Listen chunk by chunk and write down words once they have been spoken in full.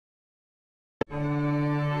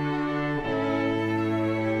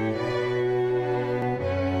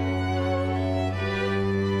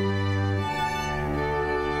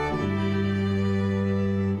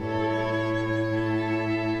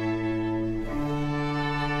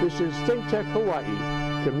This is ThinkTech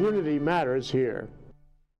Hawaii. Community matters here.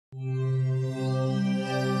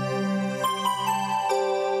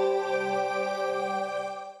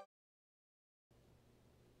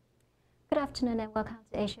 Good afternoon and welcome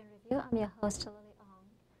to Asian Review. I'm your host, Lily Ong.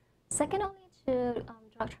 Second only to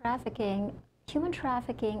drug trafficking, human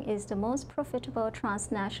trafficking is the most profitable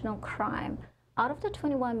transnational crime. Out of the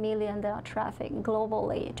 21 million that are trafficked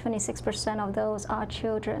globally, 26% of those are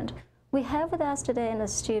children. We have with us today in the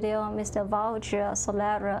studio Mr. Valdir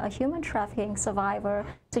Solera, a human trafficking survivor,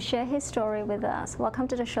 to share his story with us. Welcome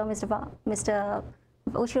to the show, Mr.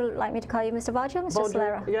 Would you like me to call you Mr. Valdir, Mr.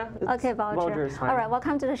 Solera? Yeah. Okay, Valdir. All right,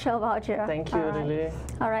 welcome to the show, Valdir. Thank you, Lily.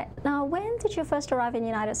 All right. Now, when did you first arrive in the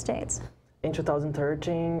United States? In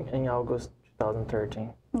 2013, in August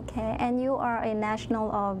 2013. Okay, and you are a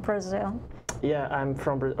national of Brazil. Yeah, I'm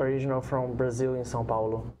original from Brazil in São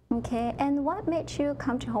Paulo. Okay, and what made you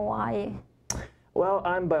come to Hawaii? Well,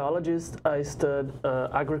 I'm a biologist. I studied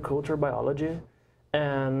agriculture biology,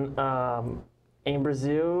 and in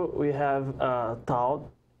Brazil we have taught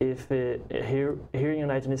here in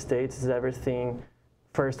United States is everything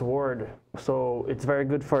first world. So it's very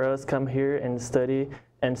good for us come here and study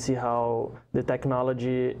and see how the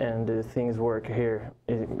technology and the things work here,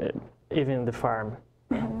 even the farm.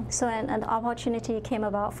 Mm-hmm. So an opportunity came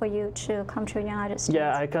about for you to come to the United States?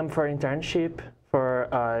 Yeah, I come for internship.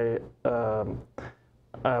 I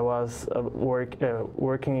was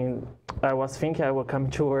working. I was thinking I would come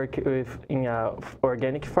to work in a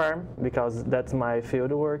organic farm because that's my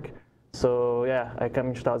field work. So yeah, I come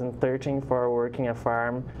in 2013 for working a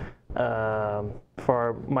farm.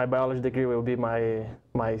 For my biology degree will be my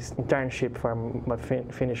internship for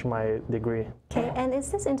finish my degree. Okay, and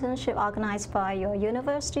is this internship organized by your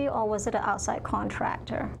university or was it an outside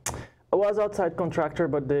contractor? I was outside contractor,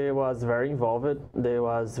 but they was very involved. They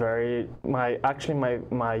was very my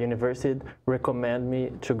university recommend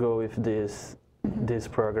me to go with this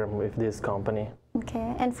program with this company.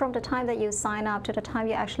 Okay, and from the time that you sign up to the time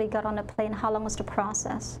you actually got on the plane, how long was the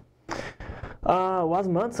process? Was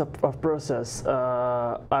months of process.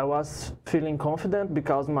 I was feeling confident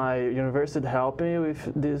because my university helped me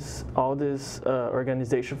with all this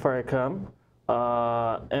organization for I come.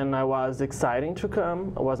 And I was excited to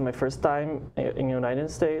come. It was my first time in the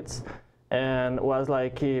United States, and was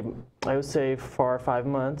like, I would say 4 or 5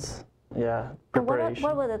 months. Yeah, preparation. And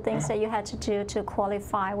what were the things that you had to do to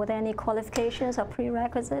qualify? Were there any qualifications or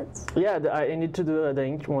prerequisites? Yeah, I need to do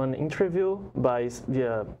one interview via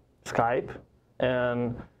Skype,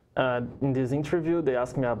 and in this interview they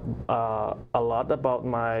asked me a lot about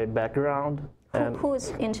my background. Who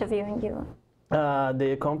is interviewing you?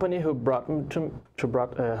 The company who brought me to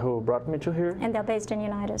here. And they're based in the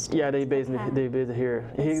United States. Yeah, they based here.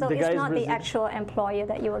 So it's not the actual employer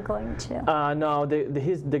that you were going to. No,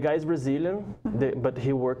 the guy is Brazilian, but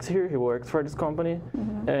he works here. He works for this company,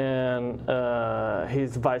 and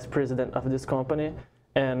he's vice president of this company.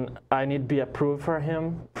 And I need to be approved from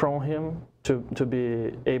him to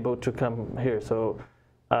be able to come here. So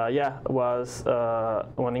yeah, it was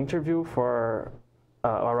one interview for.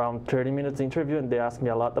 Around 30 minutes interview, and they asked me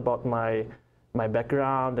a lot about my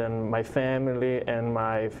background and my family and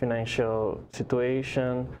my financial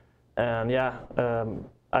situation, and yeah,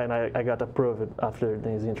 and I got approved after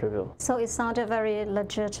this interview. So it sounded very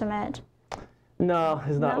legitimate. No,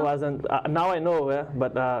 it's not. No? Wasn't. Now I know, yeah,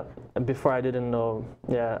 but before I didn't know.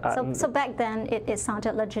 Yeah. So back then it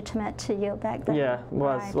sounded legitimate to you back then. Yeah,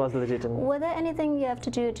 was legitimate. Were there anything you have to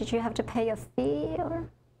do? Did you have to pay a fee or?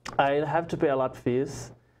 I have to pay a lot of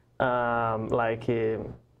fees. My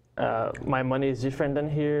money is different than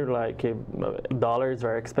here. Like dollar is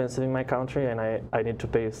very expensive in my country, and I need to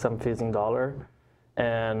pay some fees in dollar.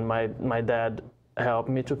 And my dad helped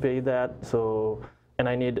me to pay that. So, and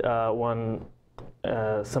I need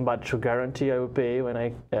somebody to guarantee I will pay when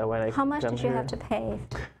I How much did you have to pay?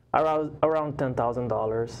 Around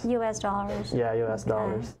 $10,000. U.S. dollars. Yeah, U.S.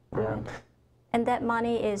 dollars. Yeah. Right. And that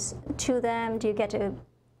money is to them. Do you get to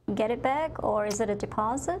get it back, or is it a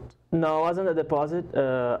deposit? No, it wasn't a deposit.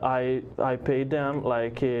 I paid them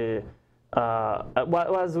like what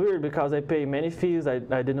was weird because I paid many fees. I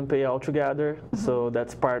didn't pay all together, so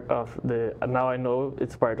that's part of the. Now I know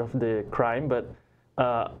it's part of the crime, but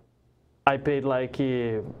I paid like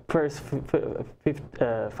first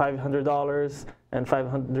 $500 and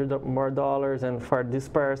 $500 more dollars, and for this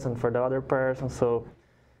person, for the other person. So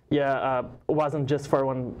yeah, it wasn't just for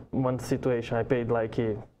one situation. I paid like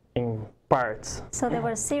in parts. So there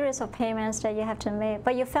were a series of payments that you have to make,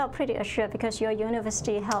 but you felt pretty assured because your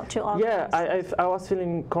university helped to organize. Yeah, I was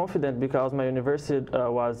feeling confident because my university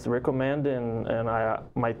was recommending, and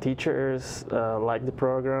my teachers liked the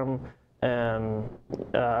program, and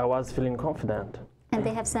I was feeling confident. And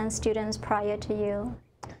they have sent students prior to you?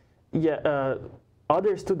 Yeah,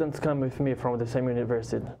 other students come with me from the same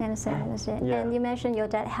university. In the same university. Yeah. And you mentioned your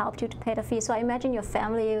dad helped you to pay the fee, so I imagine your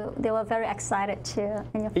family, they were very excited too.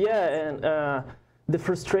 And your Yeah, and the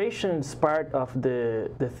frustration is part of the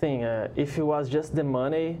thing. If it was just the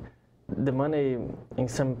money in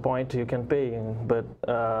some point you can pay, but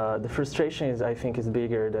the frustration is, I think, is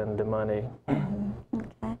bigger than the money.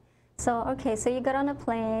 Okay. So you got on a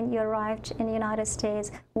plane, you arrived in the United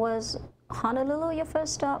States. Was Honolulu your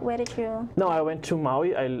first stop? Where did you? No, I went to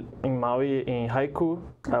Maui. In Maui, in Haiku,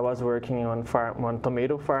 I was working on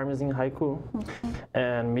tomato farms in Haiku,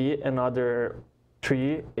 and me and other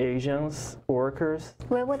 3 Asians workers.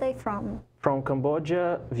 Where were they from? From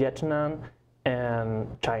Cambodia, Vietnam, and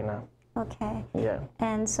China. Okay. Yeah.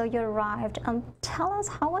 And so you arrived. Tell us,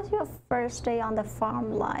 how was your first day on the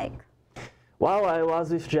farm like? Well, I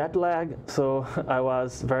was with jet lag, so I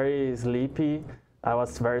was very sleepy. I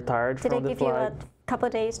was very tired from the flight. Did they give you a couple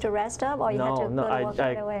of days to rest up, or you had to go to work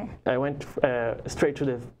right away? I went straight to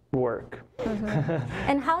the work.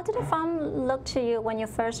 And how did the farm look to you when you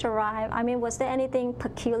first arrived? I mean, was there anything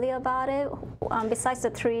peculiar about it? Besides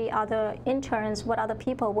the 3 other interns, what other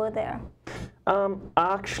people were there?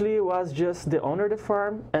 Actually, it was just the owner of the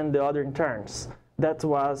farm and the other interns. That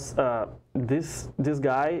was this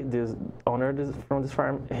guy, this owner from this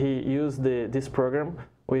farm. He used this program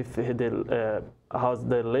with the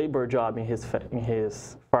labor job in his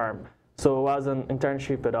farm. So it wasn't an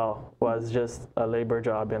internship at all. It was just a labor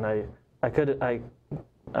job, and I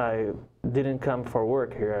didn't come for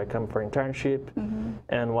work here. I come for internship,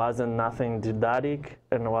 and wasn't nothing didactic,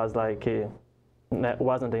 and was like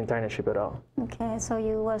wasn't an internship at all. Okay, so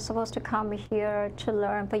you were supposed to come here to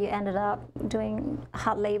learn, but you ended up doing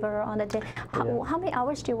hard labor on a day. How many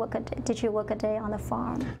hours did you work a day on the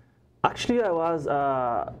farm? Actually, I was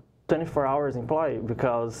 24 hours employee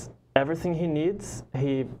because everything he needs,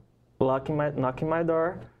 he knocking my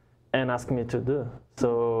door and ask me to do.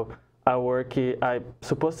 So I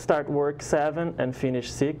supposed to start work 7 and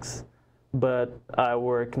finish 6, but I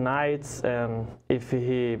work nights, and if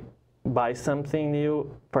he buy something new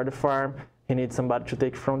for the farm, he needs somebody to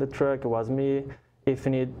take from the truck, it was me. If he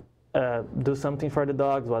need do something for the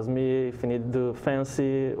dogs, it was me. If he need to do fence,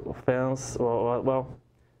 well,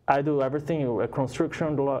 I do everything, a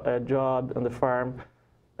construction job on the farm.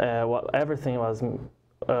 Everything was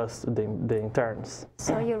us, the interns.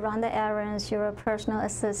 So you run the errands, you're a personal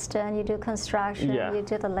assistant, you do construction, you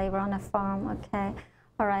do the labor on the farm, okay.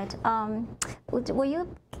 All right, were you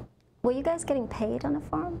guys getting paid on the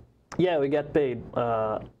farm? Yeah, we get paid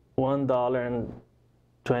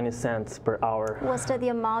 $1.20 per hour. Was that the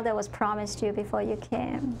amount that was promised you before you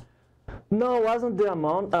came? No, it wasn't the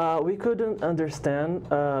amount. We couldn't understand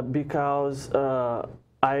because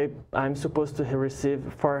I'm supposed to receive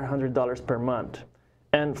 $400 per month.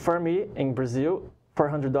 And for me, in Brazil,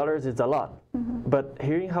 $400 is a lot. But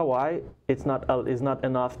here in Hawaii, it's not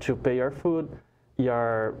enough to pay your food,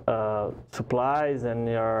 your supplies, and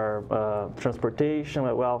your transportation.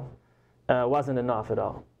 Well, wasn't enough at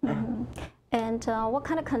all. And what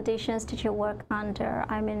kind of conditions did you work under?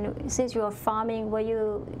 I mean, since you were farming,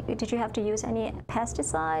 did you have to use any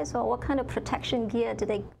pesticides, or what kind of protection gear did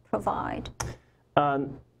they provide?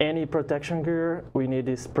 Any protection gear, we need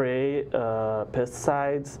to spray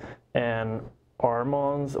pesticides and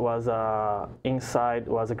hormones. Inside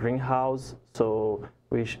was a greenhouse, so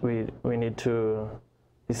we need to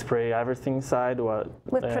spray everything inside.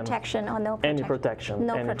 With protection or no protection? Any protection.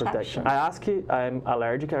 No any protection. I ask you, I'm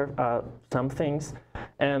allergic to some things,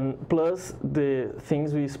 and plus the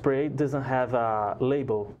things we spray doesn't have a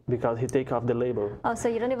label because he take off the label. Oh, so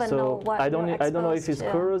you don't even know what I don't know if it's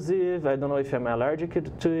corrosive. I don't know if I'm allergic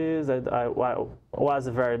to this. I was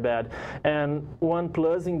very bad. And one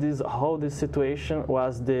plus in this situation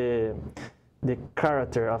was the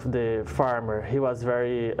character of the farmer. He was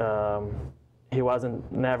very he wasn't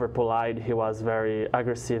never polite. He was very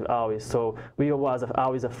aggressive always. So we was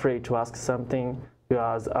always afraid to ask something. We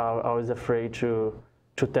was always afraid to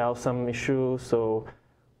tell some issue. So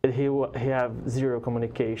he have zero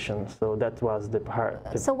communication. So that was the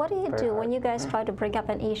part. So what do you do when you guys try to bring up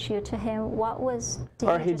an issue to him?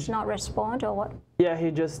 Did he just not respond, or what? Yeah,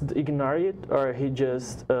 he just ignore it, or he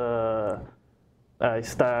just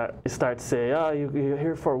start say, oh, you're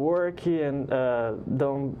here for work, and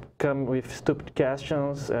don't come with stupid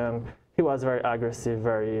questions, and he was very aggressive,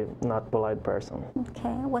 very not polite person.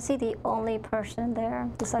 Okay. Was he the only person there?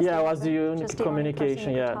 Besides Yeah, it was the just unique the only person communication.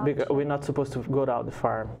 you could Yeah, talk because to? we're not supposed to go out the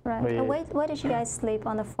farm. Right. And where did you guys sleep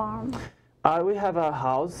on the farm? We have a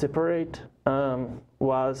house separate,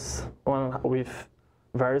 was one with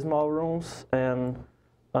very small rooms, and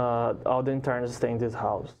all the interns stay in this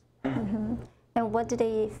house. Mm-hmm. And what did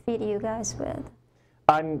they feed you guys with?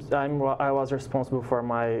 I was responsible for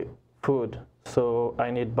my food, so I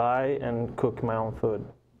need buy and cook my own food.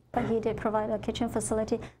 But he did provide a kitchen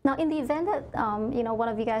facility. Now, in the event that one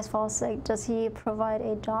of you guys falls sick, does he provide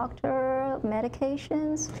a doctor,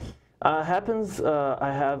 medications? Happens.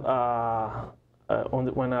 I have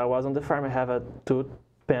when I was on the farm, I have a tooth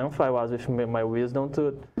pain. I was with my wisdom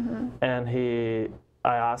tooth, mm-hmm. and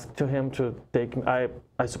I asked to him to take.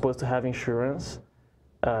 I supposed to have insurance.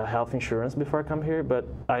 Health insurance before I come here, but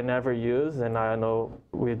I never used, and I know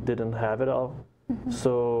we didn't have it all. Mm-hmm.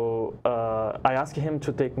 So I asked him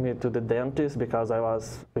to take me to the dentist because I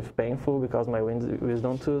was painful because my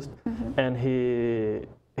wisdom tooth, mm-hmm. and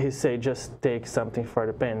he said just take something for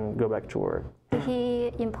the pain and go back to work. Did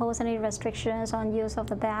he impose any restrictions on use of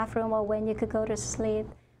the bathroom or when you could go to sleep?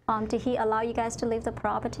 Did he allow you guys to leave the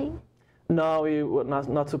property? No, we were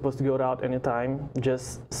not supposed to go out anytime,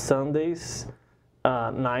 just Sundays.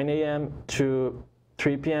 9 a.m. to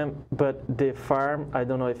 3 p.m. But the farm, I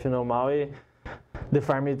don't know if you know Maui, the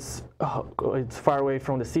farm it's far away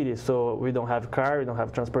from the city, so we don't have car, we don't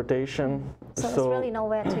have transportation. So there's really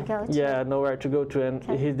nowhere to go to. Yeah, nowhere to go to, and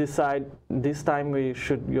okay. He decided this time we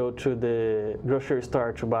should go to the grocery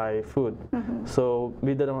store to buy food. Mm-hmm. So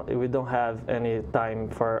we don't have any time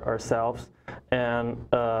for ourselves, and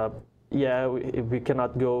yeah, we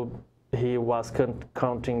cannot go. He was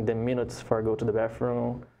counting the minutes for go to the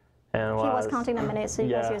bathroom, and he was counting the minutes, so you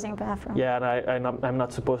guys using the bathroom. Yeah, and I'm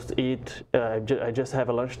not supposed to eat. I just have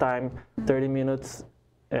a lunchtime, mm-hmm. 30 minutes,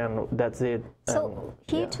 and that's it. So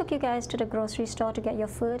he took you guys to the grocery store to get your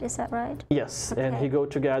food, is that right? Yes, okay. And he go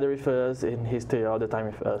together with us, and he stay all the time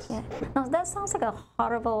with us. Yeah. Now that sounds like a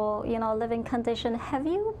horrible, living condition. Have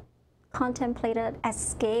you contemplated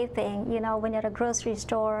escaping, when you're at a grocery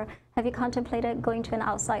store? Have you contemplated going to an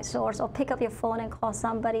outside source or pick up your phone and call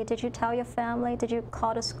somebody? Did you tell your family? Did you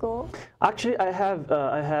call the school? Actually, I have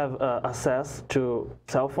access to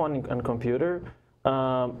cell phone and computer,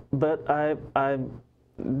 but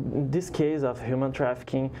in this case of human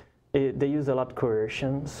trafficking, they use a lot of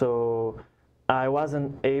coercion, so I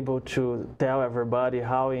wasn't able to tell everybody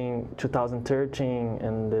how in 2013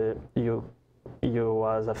 and you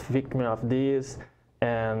was a victim of this,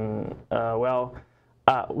 and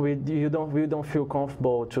we don't feel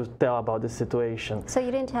comfortable to tell about the situation. So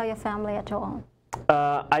you didn't tell your family at all?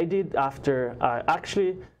 I did after.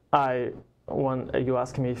 When you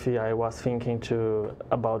asked me if I was thinking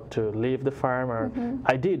about to leave the farm, or mm-hmm.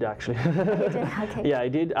 I did actually. You did? Okay. Yeah, I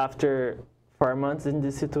did after 4 months in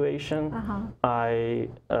this situation. Uh-huh.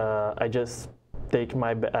 I just take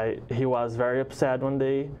my. He was very upset one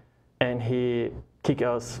day, and he kicked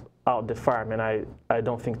us out the farm, and I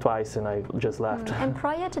don't think twice, and I just left. And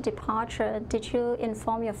prior to departure, did you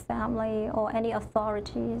inform your family or any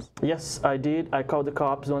authorities? Yes, I did. I called the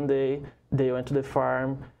cops one day. They went to the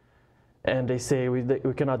farm, and they say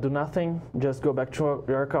we cannot do nothing. Just go back to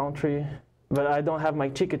your country. But I don't have my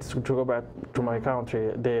tickets to go back to my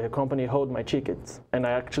country. The company hold my tickets, and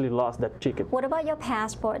I actually lost that ticket. What about your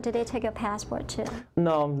passport? Did they take your passport too?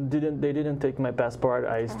 No, they didn't take my passport.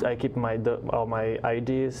 I keep all my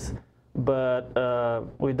IDs, but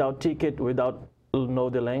without ticket, without know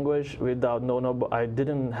the language, without I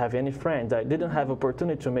didn't have any friends. I didn't have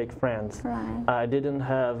opportunity to make friends. Right. I didn't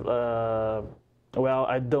have.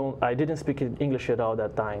 I didn't speak English at all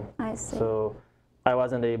that time. I see. So I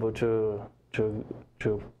wasn't able to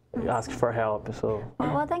ask for help. So.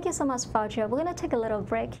 Well, thank you so much, Fauja. We're going to take a little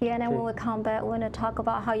break here, and then when we come back, we're going to talk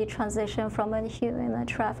about how you transition from a human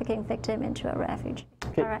trafficking victim into a refugee.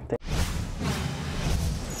 Okay. All right.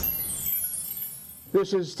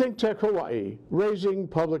 This is ThinkTech Hawaii, raising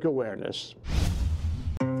public awareness.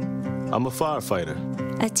 I'm a firefighter.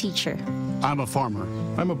 A teacher. I'm a farmer.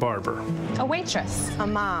 I'm a barber. A waitress. A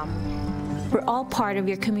mom. We're all part of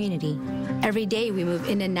your community. Every day we move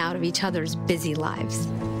in and out of each other's busy lives.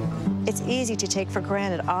 It's easy to take for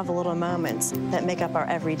granted all the little moments that make up our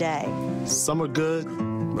everyday. Some are good,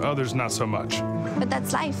 others not so much. But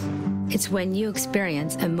that's life. It's when you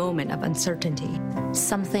experience a moment of uncertainty,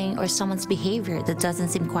 something or someone's behavior that doesn't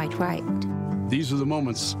seem quite right. These are the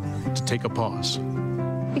moments to take a pause.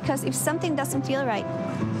 Because if something doesn't feel right,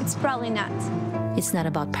 it's probably not. It's not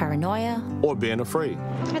about paranoia or being afraid.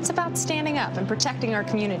 It's about standing up and protecting our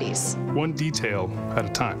communities. One detail at a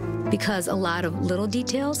time. because a lot of little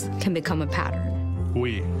details can become a pattern.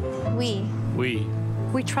 We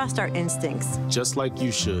trust our instincts. Just like you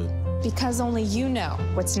should. Because only you know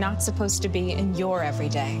what's not supposed to be in your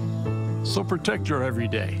everyday. So protect your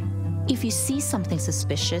everyday. If you see something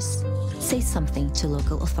suspicious, say something to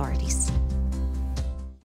local authorities.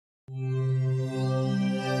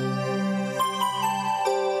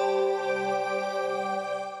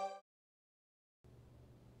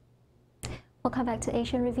 Welcome back to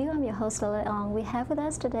Asian Review. I'm your host, Lily Ong. We have with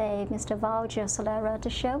us today Mr. Valjo Solera to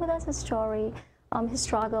share with us his story, his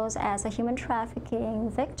struggles as a human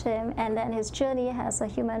trafficking victim, and then his journey as a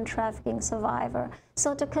human trafficking survivor.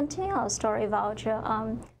 So to continue our story,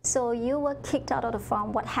 Valjo, so you were kicked out of the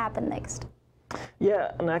farm. What happened next?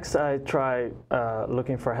 Yeah, next I tried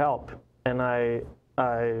looking for help, and I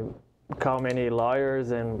called many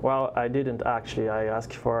lawyers, and well, I didn't actually.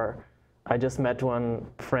 I just met one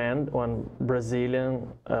friend, one Brazilian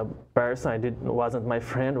person. Wasn't my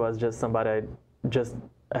friend, was just somebody I just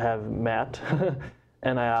have met,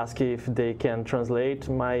 and I asked if they can translate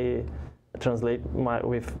my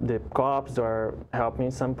with the cops or help me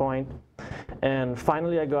at some point. And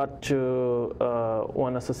finally, I got to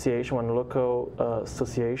one local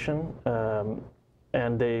association,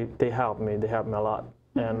 and they helped me. They helped me a lot,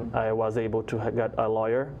 and I was able to get a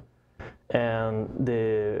lawyer. And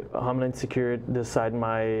the Homeland Security decided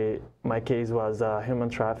my case was human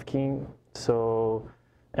trafficking. So,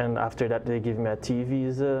 and after that they give me a T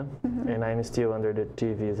visa, and I'm still under the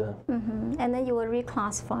T visa. And then you were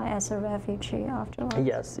reclassified as a refugee afterwards.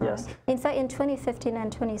 Yes, yes. In fact, in 2015 and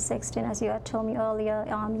 2016, as you had told me earlier,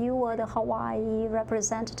 you were the Hawaii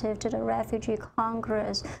representative to the Refugee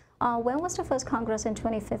Congress. When was the first Congress in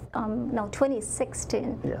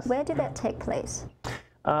 2016? Yes. Where did that take place?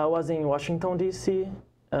 I was in Washington, D.C.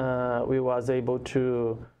 We was able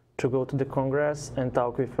to go to the Congress and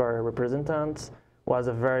talk with our representatives. Was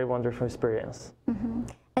a very wonderful experience.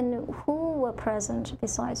 And who were present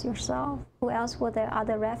besides yourself? Who else were there?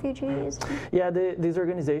 Other refugees? Yeah, this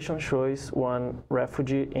organization shows one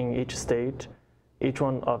refugee in each state. Each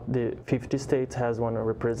one of the 50 states has one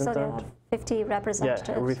representative. So there are 50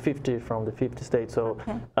 representatives? Yeah, 50 from the 50 states. So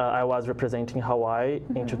okay. I was representing Hawaii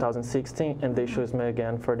in 2016, and they chose me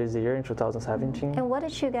again for this year in 2017. And what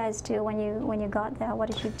did you guys do when you got there?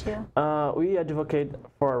 What did you do? We advocate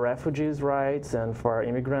for refugees' rights and for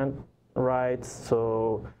immigrant rights.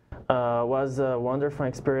 So it was a wonderful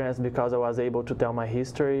experience because I was able to tell my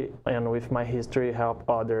history, and with my history help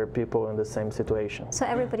other people in the same situation. So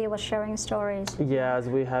everybody was sharing stories? Yes,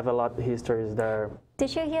 we have a lot of histories there.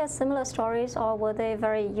 Did you hear similar stories, or were they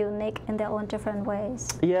very unique in their own different ways?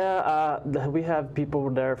 Yeah, we have people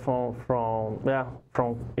there from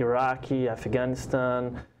Iraq,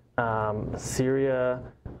 Afghanistan, Syria,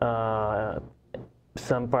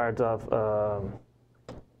 some parts of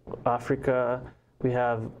Africa. We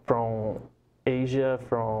have from Asia,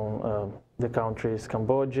 from the countries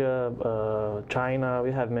Cambodia, China.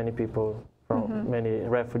 We have many people from many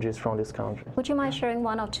refugees from this country. Would you mind sharing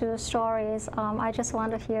one or two stories? I just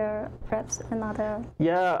want to hear perhaps another.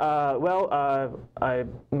 Yeah, well, I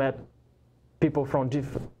met people from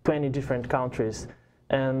 20 different countries,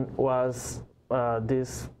 and was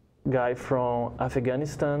this guy from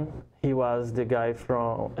Afghanistan. He was the guy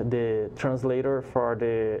from the translator for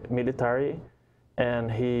the military.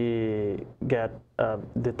 And he the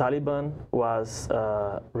Taliban was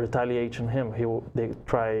retaliating him. They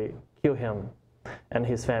try kill him and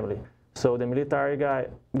his family. So the military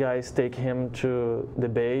guys take him to the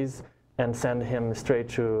base and send him straight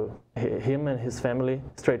to him and his family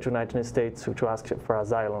straight to the United States to ask for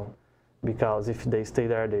asylum, because if they stay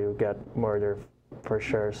there, they will get murdered for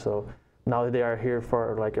sure. So now they are here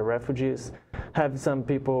for like refugees. Have some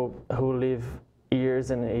people who live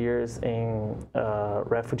years and years in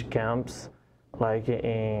refugee camps, like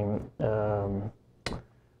in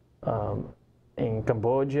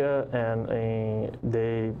Cambodia, and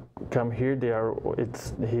they come here.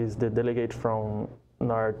 He's the delegate from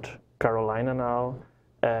North Carolina now.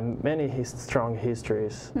 Many strong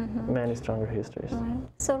histories, many stronger histories. Right.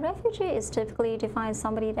 So refugee is typically defined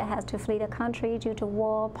somebody that has to flee the country due to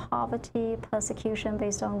war, poverty, persecution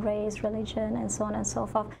based on race, religion, and so on and so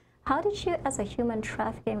forth. How did you, as a human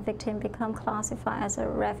trafficking victim, become classified as a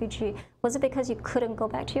refugee? Was it because you couldn't go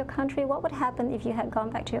back to your country? What would happen if you had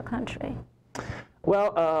gone back to your country?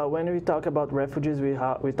 Well, when we talk about refugees, we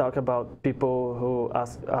talk about people who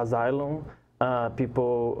ask asylum,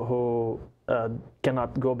 people who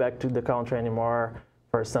cannot go back to the country anymore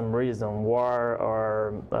for some reason, war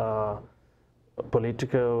or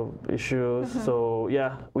political issues. So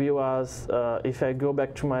yeah, if I go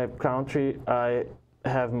back to my country, I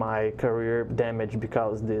have my career damaged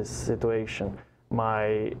because of this situation.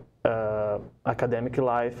 My academic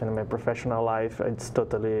life and my professional life, it's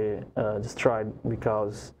totally destroyed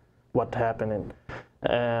because what happened.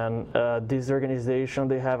 And this organization,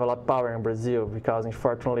 they have a lot of power in Brazil because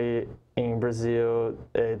unfortunately in Brazil,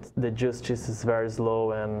 the justice is very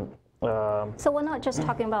slow. And so we're not just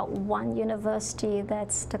talking about one university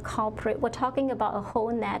that's the culprit. We're talking about a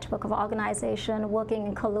whole network of organization working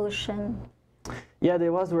in collusion. Yeah, they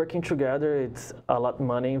was working together. It's a lot of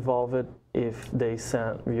money involved. If they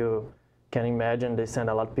send, you can imagine, they send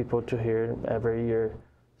a lot of people to here every year.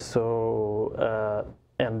 So,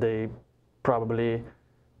 and they probably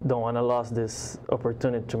don't want to lose this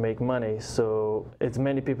opportunity to make money. So it's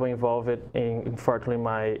many people involved. Unfortunately,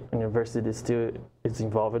 my university still is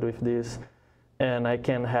involved with this. And I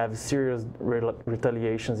can have serious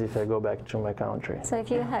retaliations if I go back to my country. So if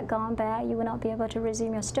you had gone back, you would not be able to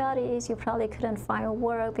resume your studies. You probably couldn't find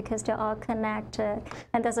work because they're all connected.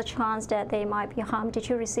 And there's a chance that they might be harmed. Did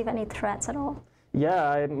you receive any threats at all?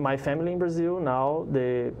 Yeah, my family in Brazil now,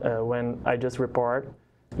 when I just report,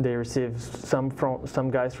 they received some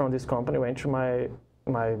guys from this company went to my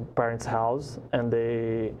parents' house, and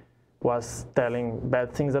they was telling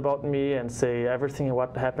bad things about me and say everything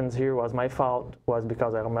what happens here was my fault, was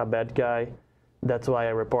because I'm a bad guy. That's why I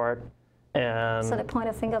report. And so they point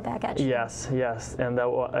a finger back at you. Yes, and that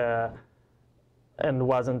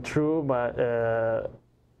wasn't true. But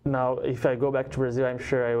now, if I go back to Brazil, I'm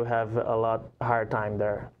sure I will have a lot hard time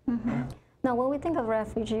there. Now, when we think of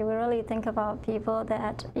refugee, we really think about people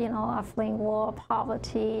that, are fleeing war,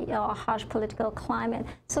 poverty, or harsh political climate.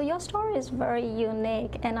 So your story is very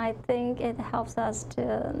unique, and I think it helps us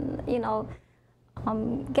to,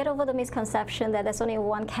 get over the misconception that there's only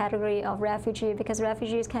one category of refugee, because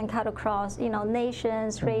refugees can cut across,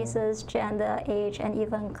 nations, races, gender, age, and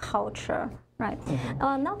even culture. Right.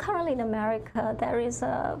 Now, currently in America, there is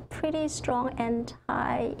a pretty strong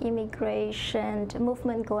anti-immigration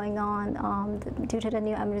movement going on due to the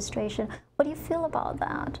new administration. What do you feel about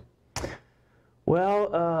that?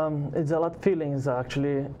 Well, it's a lot of feelings,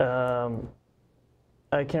 actually.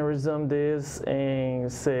 I can resume this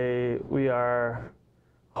and say we are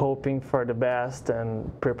hoping for the best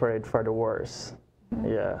and prepared for the worst.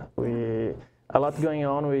 Yeah, a lot going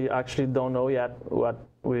on. We actually don't know yet what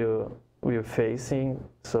we're facing.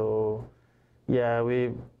 So yeah,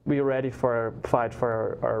 we're ready for fight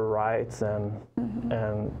for our rights and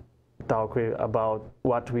talk about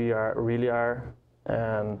what we really are.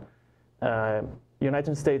 And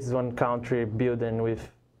United States is one country building with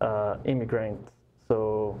immigrants.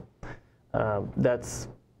 So that's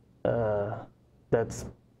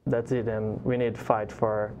it, and we need to fight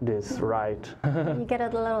for this right. You get a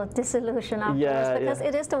little disillusion afterwards, because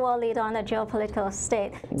it is the world leader on the geopolitical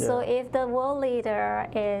state. So if the world leader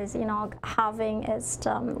is, halving its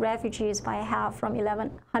refugees by half from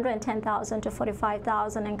 110,000 to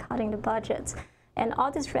 45,000 and cutting the budgets, and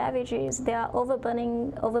all these refugees, they are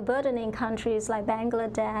overburdening countries like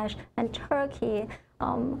Bangladesh and Turkey.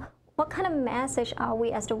 What kind of message are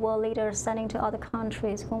we as the world leaders sending to other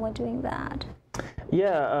countries when we're doing that?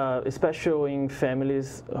 Yeah, especially in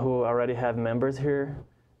families who already have members here,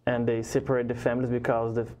 and they separate the families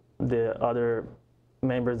because the other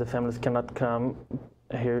members of the families cannot come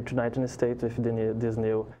here to the United States with this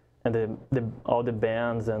new, and all the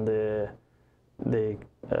bans and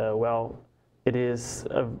well,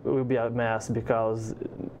 will be a mess because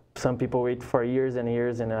some people wait for years and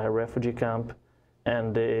years in a refugee camp,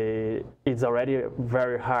 and it's already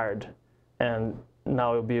very hard, and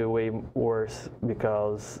now it'll be way worse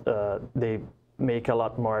because they make a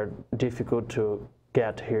lot more difficult to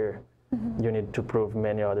get here. You need to prove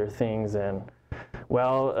many other things, and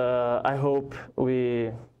well, I hope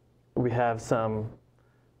we have some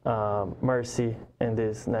mercy in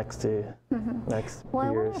this next years. Well,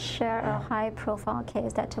 I want to share a high-profile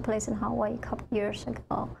case that took place in Hawaii a couple years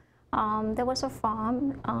ago. There was a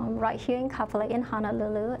farm right here in Kapolei in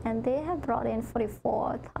Honolulu, and they had brought in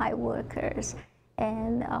 44 Thai workers.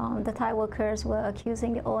 And the Thai workers were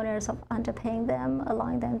accusing the owners of underpaying them,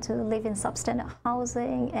 allowing them to live in substandard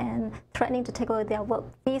housing, and threatening to take away their work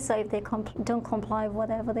visa if they don't comply with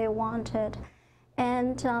whatever they wanted.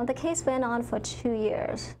 And the case went on for 2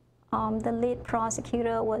 years. The lead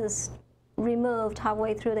prosecutor was removed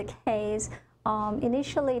halfway through the case.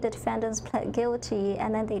 Initially, the defendants pled guilty,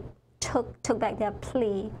 and then they took back their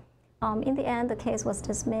plea. in the end, the case was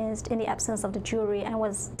dismissed in the absence of the jury and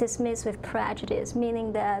was dismissed with prejudice,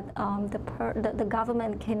 meaning that the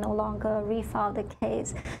government can no longer refile the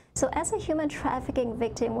case. So as a human trafficking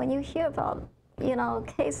victim, when you hear about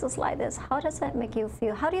cases like this, how does that make you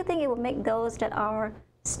feel? How do you think it would make those that are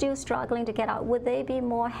still struggling to get out? Would they be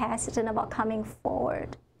more hesitant about coming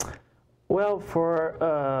forward? Well,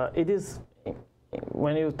 it is,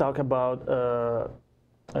 when you talk about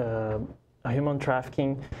human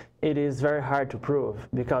trafficking, it is very hard to prove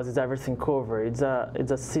because it's everything covered. It's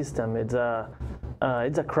a system. It's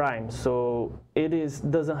a crime. So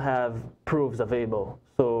doesn't have proofs available.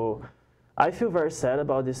 So I feel very sad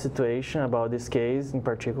about this situation, about this case in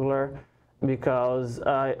particular, because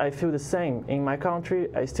I feel the same. In my country,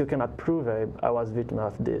 I still cannot prove I was victim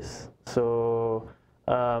of this. So,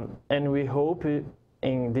 and we hope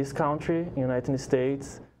in this country, United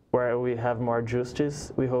States, where we have more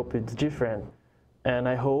justice, we hope it's different. And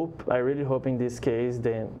I really hope in this case,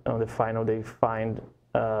 then on the final they find,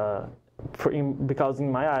 because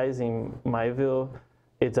in my eyes, in my view,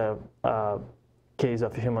 it's a case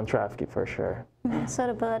of human trafficking for sure. So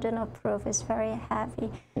the burden of proof is very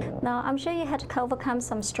heavy. Yeah. Now, I'm sure you had to overcome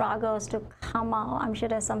some struggles to come out. I'm sure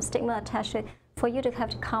there's some stigma attached to it for you to have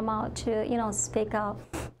to come out to, speak out.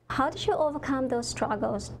 How did you overcome those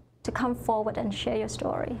struggles to come forward and share your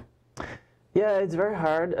story? Yeah, it's very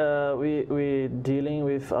hard. We're dealing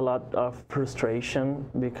with a lot of frustration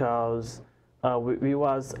because we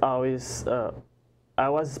was always, I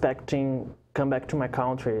was expecting come back to my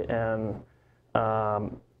country and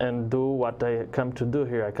do what I come to do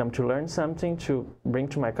here. I come to learn something to bring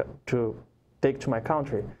to take to my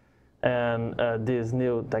country, and this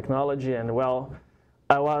new technology. And well,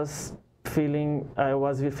 I was feeling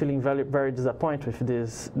very, very disappointed with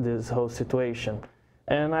this whole situation.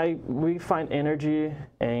 And we find energy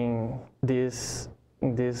in this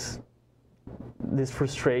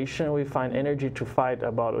frustration. We find energy to fight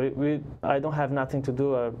about it. I don't have nothing to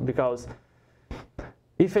do because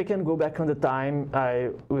if I can go back on the time, I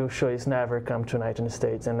will show it's never come to United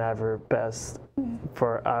States and never pass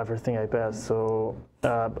for everything I passed. So,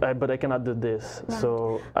 but I cannot do this. Right.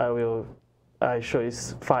 So I show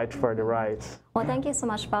is fight for the rights. Well, thank you so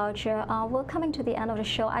much, Voucher. We're coming to the end of the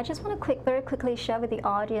show. I just want to very quickly share with the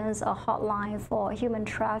audience a hotline for human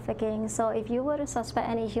trafficking. So if you were to suspect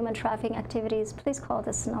any human trafficking activities, please call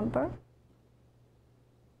this number.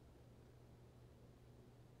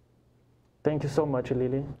 Thank you so much,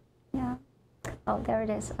 Lily. Yeah. Oh, there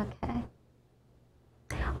it is. Okay.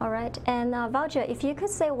 All right. And Voucher, if you could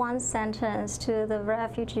say one sentence to the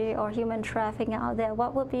refugee or human trafficking out there,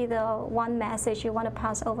 what would be the one message you want to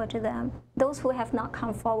pass over to them? Those who have not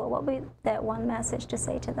come forward, what would be that one message to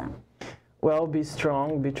say to them? Well, be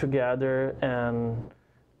strong, be together, and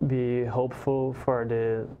be hopeful for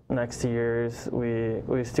the next years.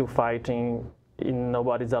 We're still fighting.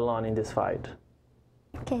 Nobody's alone in this fight.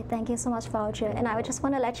 Okay, thank you so much, Voucher. And I just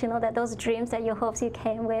want to let you know that those dreams that your hopes you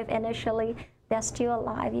came with initially, they're still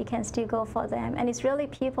alive. You can still go for them. And it's really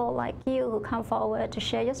people like you who come forward to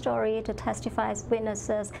share your story, to testify as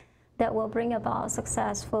witnesses that will bring about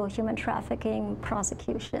successful human trafficking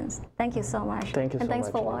prosecutions. Thank you so much. Thank you so much. And thanks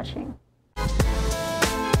for watching.